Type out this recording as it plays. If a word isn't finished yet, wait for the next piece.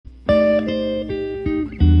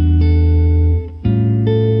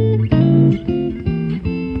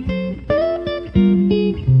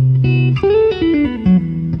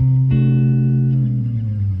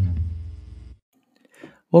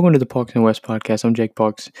Welcome to the Parks and West podcast. I'm Jake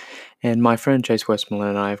Parks, and my friend Chase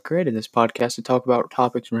Westmoreland and I have created this podcast to talk about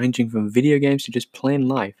topics ranging from video games to just plain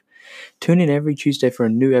life. Tune in every Tuesday for a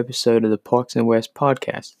new episode of the Parks and West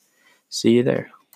podcast. See you there.